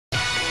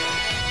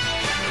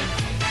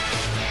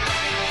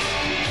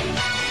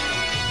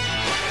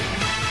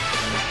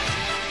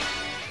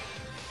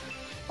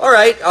All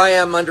right, I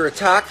am under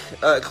attack,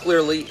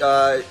 clearly.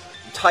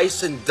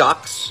 Tyson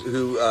Dux,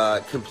 who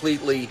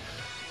completely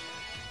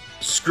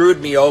screwed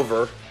me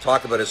over,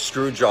 talk about a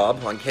screw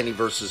job on Kenny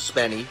versus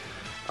Spenny,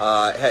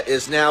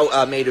 is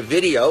now made a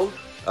video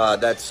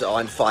that's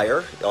on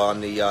fire on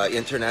the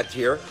internet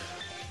here,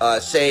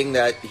 saying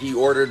that he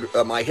ordered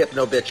my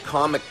Hypno Bitch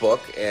comic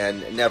book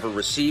and never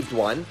received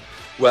one.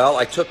 Well,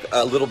 I took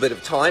a little bit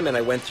of time and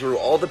I went through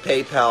all the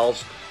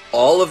PayPals,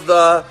 all of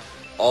the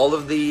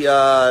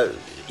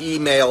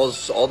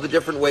emails, all the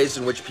different ways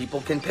in which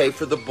people can pay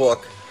for the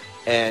book,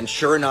 and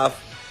sure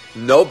enough,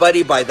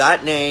 nobody by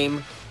that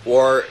name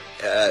or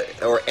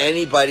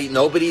anybody,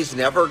 nobody's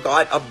never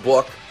got a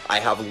book. I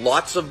have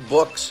lots of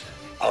books.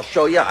 I'll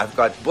show you. I've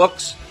got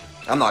books.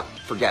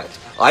 Forget it.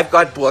 I've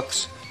got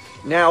books.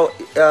 Now,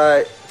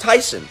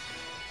 Tyson,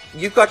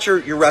 you've got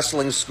your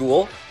wrestling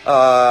school.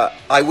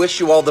 I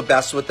wish you all the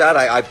best with that.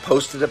 I've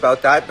posted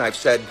about that, and I've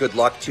said good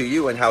luck to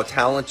you and how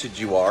talented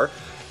you are.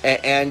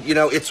 And you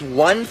know, it's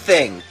one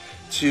thing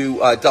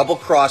to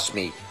double-cross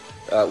me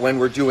when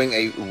we're doing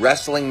a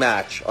wrestling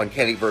match on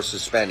Kenny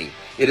versus Spenny.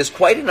 It is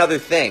quite another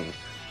thing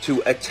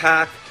to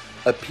attack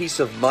a piece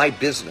of my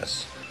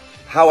business,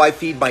 how I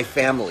feed my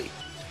family.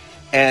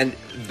 And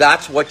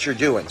that's what you're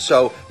doing.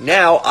 So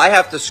now I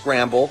have to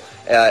scramble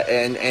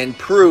and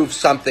prove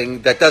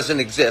something that doesn't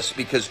exist,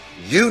 because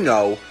you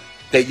know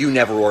that you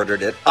never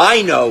ordered it.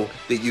 I know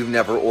that you've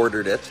never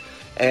ordered it.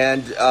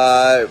 And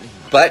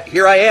but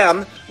here I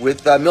am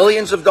with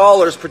millions of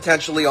dollars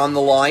potentially on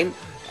the line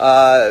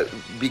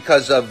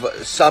because of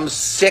some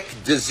sick,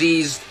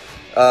 diseased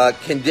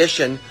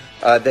condition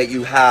that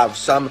you have,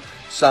 some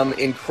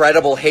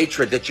incredible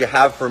hatred that you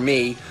have for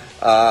me.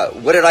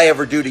 What did I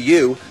ever do to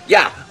you?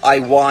 Yeah, I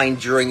whined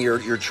during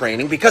your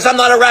training because I'm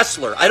not a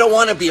wrestler. I don't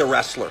want to be a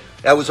wrestler.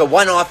 That was a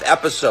one-off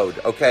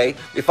episode, okay?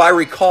 If I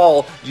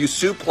recall, you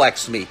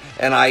suplexed me,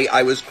 and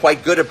I was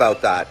quite good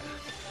about that.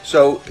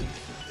 So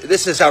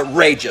this is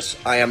outrageous.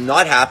 I am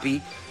not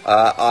happy.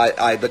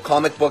 The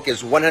comic book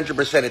is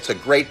 100%. It's a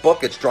great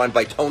book. It's drawn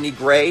by Tony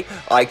Gray.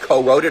 I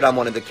co-wrote it. I'm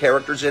one of the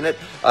characters in it.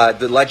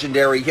 The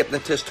legendary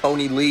hypnotist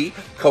Tony Lee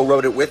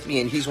co-wrote it with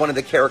me, and he's one of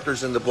the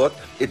characters in the book.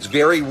 It's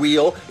very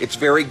real. It's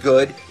very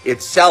good.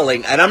 It's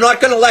selling, and I'm not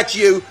going to let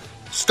you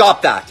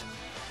stop that.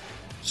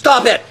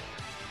 Stop it.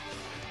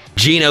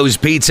 Gino's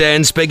Pizza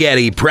and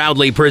Spaghetti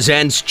proudly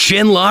presents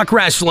Chinlock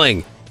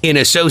Wrestling in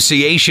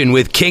association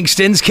with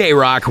Kingston's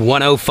K-Rock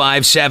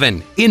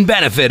 1057 in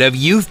benefit of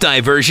Youth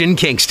Diversion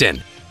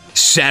Kingston.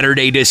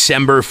 Saturday,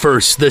 December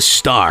 1st, the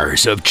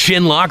stars of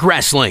Chinlock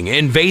Wrestling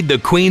invade the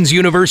Queen's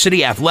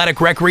University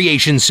Athletic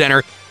Recreation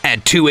Center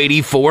at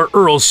 284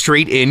 Earl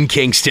Street in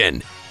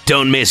Kingston.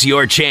 Don't miss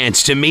your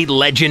chance to meet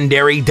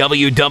legendary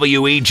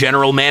WWE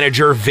General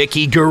Manager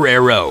Vicky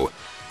Guerrero,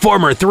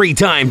 former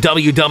three-time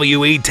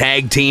WWE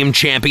Tag Team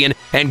Champion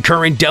and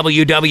current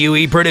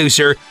WWE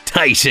producer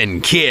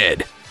Tyson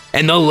Kidd,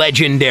 and the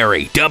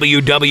legendary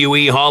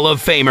WWE Hall of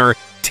Famer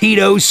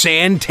Tito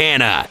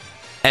Santana,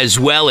 as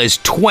well as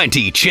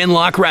 20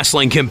 Chinlock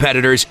Wrestling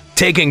competitors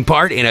taking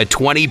part in a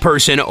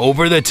 20-person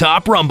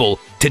over-the-top rumble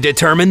to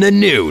determine the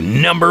new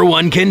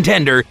 #1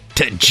 contender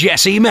to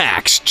Jesse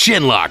Mack's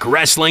Chinlock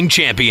Wrestling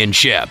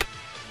Championship.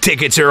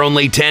 Tickets are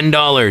only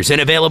 $10 and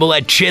available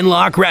at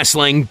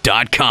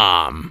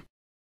chinlockwrestling.com.